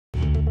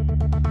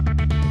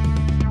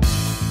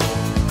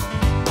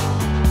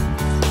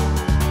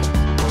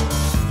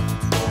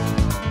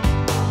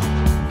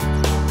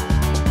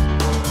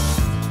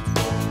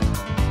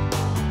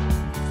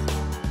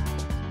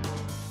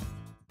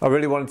I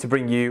really wanted to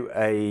bring you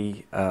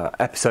a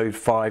episode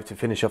 5 to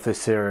finish off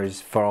this series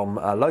from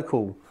a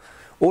local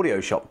audio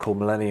shop called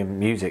Millennium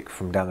Music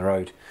from down the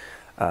road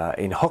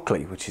in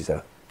Hockley, which is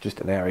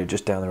just an area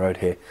just down the road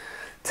here,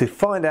 to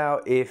find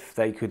out if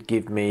they could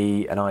give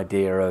me an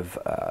idea of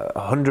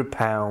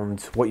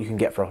 £100, what you can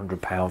get for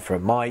 £100 for a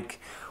mic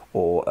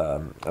or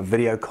a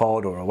video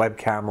card or a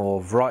webcam or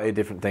a variety of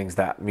different things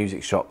that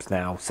music shops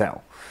now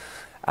sell.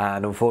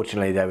 And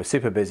unfortunately they were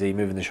super busy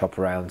moving the shop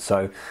around,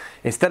 so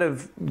instead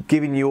of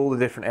giving you all the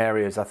different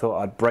areas, I thought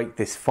I'd break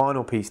this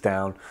final piece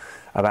down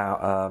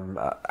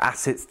about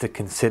assets to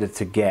consider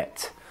to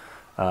get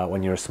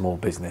when you're a small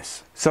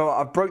business. So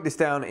I've broke this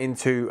down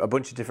into a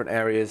bunch of different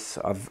areas.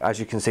 As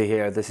you can see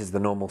here, this is the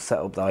normal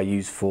setup that I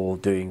use for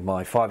doing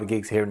my Fiverr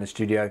gigs here in the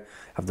studio. I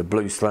have the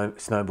blue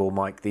snowball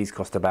mic. These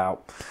cost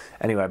about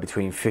anywhere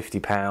between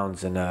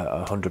 £50 and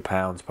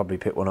 £100. Probably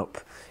pick one up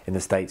in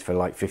the States for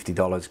like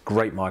 $50.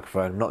 Great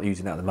microphone. I'm not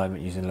using that at the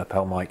moment, using a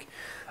lapel mic.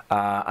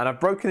 And I've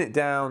broken it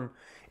down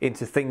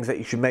into things that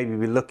you should maybe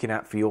be looking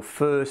at for your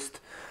first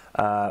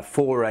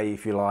foray,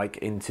 if you like,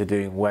 into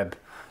doing web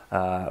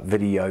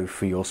video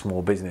for your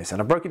small business.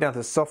 And I broke it down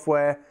to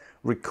software,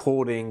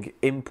 recording,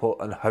 input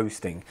and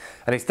hosting.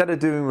 And instead of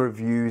doing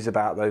reviews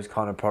about those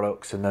kind of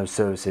products and those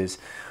services,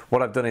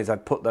 what I've done is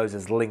I've put those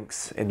as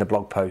links in the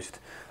blog post.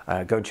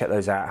 Go and check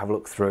those out, have a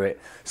look through it.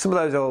 Some of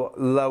those are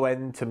low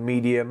end to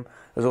medium.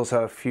 There's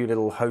also a few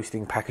little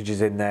hosting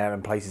packages in there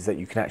and places that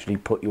you can actually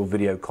put your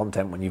video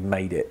content when you've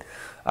made it.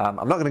 I'm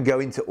not going to go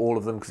into all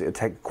of them because it'll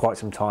take quite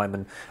some time,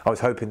 and I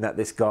was hoping that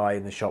this guy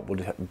in the shop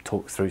would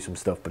talk through some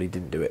stuff, but he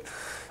didn't do it.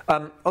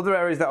 Other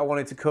areas that I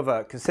wanted to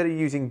cover: consider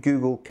using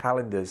Google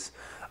Calendars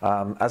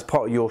as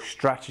part of your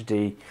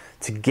strategy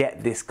to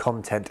get this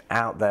content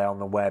out there on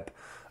the web.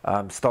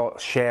 Start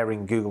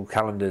sharing Google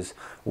Calendars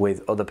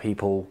with other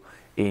people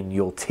in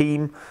your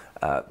team.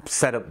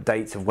 Set up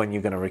dates of when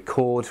you're going to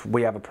record.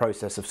 We have a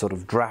process of sort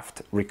of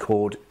draft,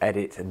 record,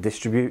 edit and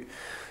distribute.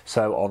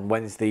 So on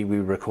Wednesday we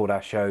record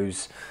our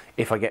shows.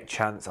 If I get a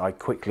chance, I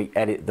quickly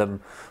edit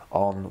them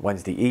on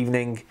Wednesday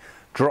evening,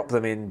 drop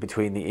them in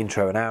between the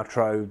intro and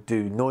outro,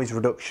 do noise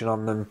reduction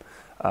on them,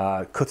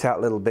 cut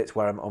out little bits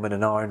where I'm in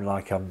an iron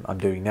like I'm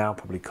doing now,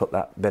 probably cut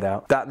that bit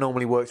out. That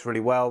normally works really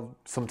well.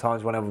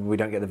 Sometimes whenever we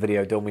don't get the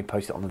video done, we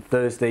post it on the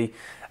Thursday,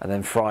 and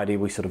then Friday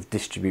we sort of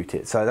distribute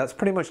it. So that's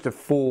pretty much the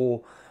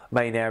 4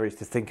 main areas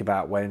to think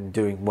about when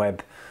doing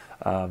web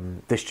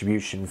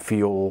distribution for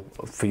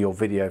your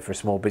video for a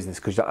small business,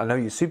 because I know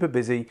you're super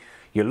busy,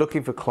 you're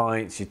looking for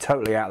clients, you're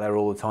totally out there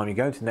all the time, you're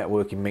going to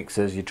networking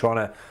mixers, you're trying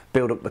to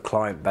build up the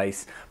client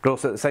base, but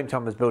also at the same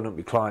time as building up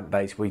your client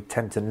base, we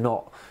tend to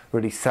not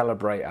really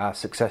celebrate our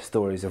success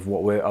stories of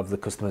of the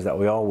customers that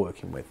we are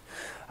working with.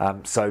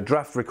 So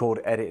draft,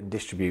 record, edit and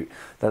distribute,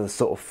 they're the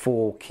sort of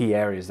 4 key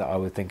areas that I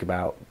would think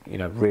about, you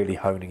know, really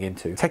honing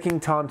into.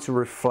 Taking time to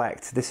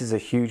reflect, this is a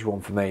huge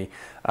one for me.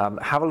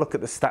 Have a look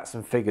at the stats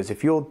and figures.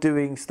 If you're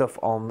doing stuff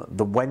on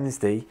the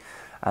Wednesday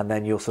and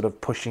then you're sort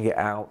of pushing it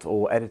out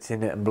or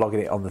editing it and blogging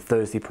it on the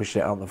Thursday,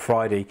 pushing it out on the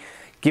Friday,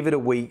 give it a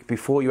week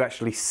before you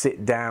actually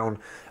sit down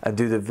and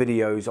do the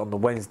videos on the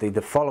Wednesday,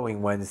 the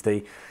following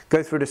Wednesday.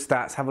 Go through the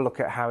stats, have a look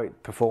at how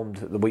it performed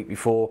the week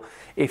before.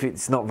 If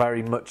it's not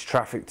very much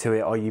traffic to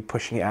it, are you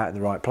pushing it out in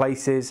the right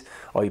places?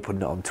 Are you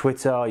putting it on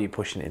Twitter? Are you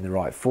pushing it in the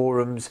right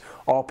forums?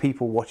 Are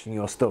people watching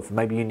your stuff?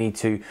 Maybe you need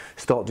to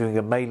start doing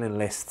a mailing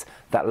list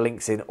that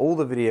links in all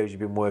the videos you've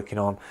been working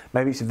on.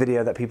 Maybe it's a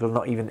video that people are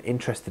not even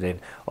interested in.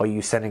 Are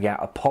you sending out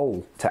a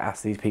poll to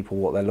ask these people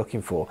what they're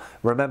looking for?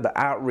 Remember,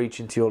 outreach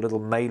into your little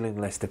mailing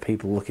list of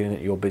people looking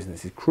at your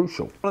business is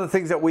crucial. One of the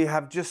things that we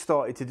have just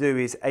started to do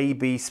is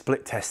A/B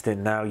split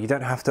testing. Now, you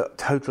don't have to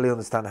totally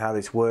understand how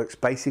this works.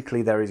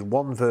 Basically, there is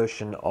one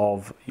version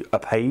of a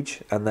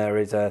page and there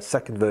is a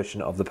second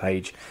version of the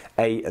page,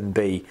 A and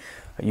B.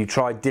 You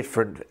try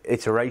different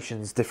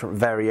iterations, different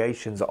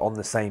variations on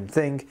the same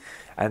thing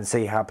and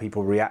see how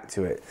people react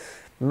to it.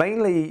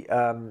 Mainly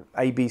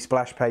A/B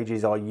splash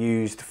pages are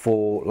used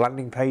for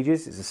landing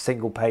pages. It's a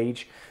single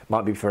page,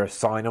 might be for a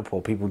sign up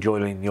or people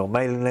joining your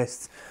mailing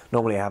lists.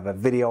 Normally have a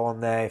video on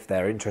there. If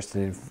they're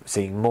interested in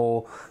seeing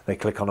more, they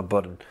click on a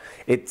button.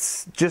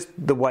 It's just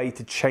the way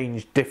to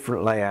change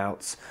different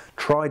layouts,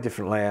 try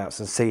different layouts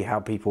and see how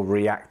people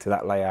react to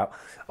that layout.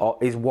 Or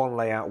is one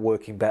layout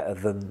working better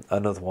than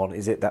another one?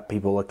 Is it that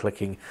people are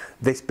clicking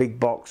this big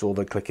box or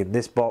they're clicking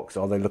this box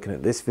or they're looking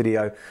at this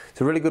video? It's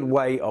a really good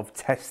way of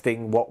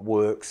testing what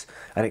works,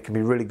 and it can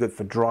be really good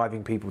for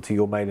driving people to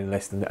your mailing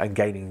list and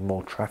gaining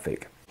more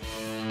traffic.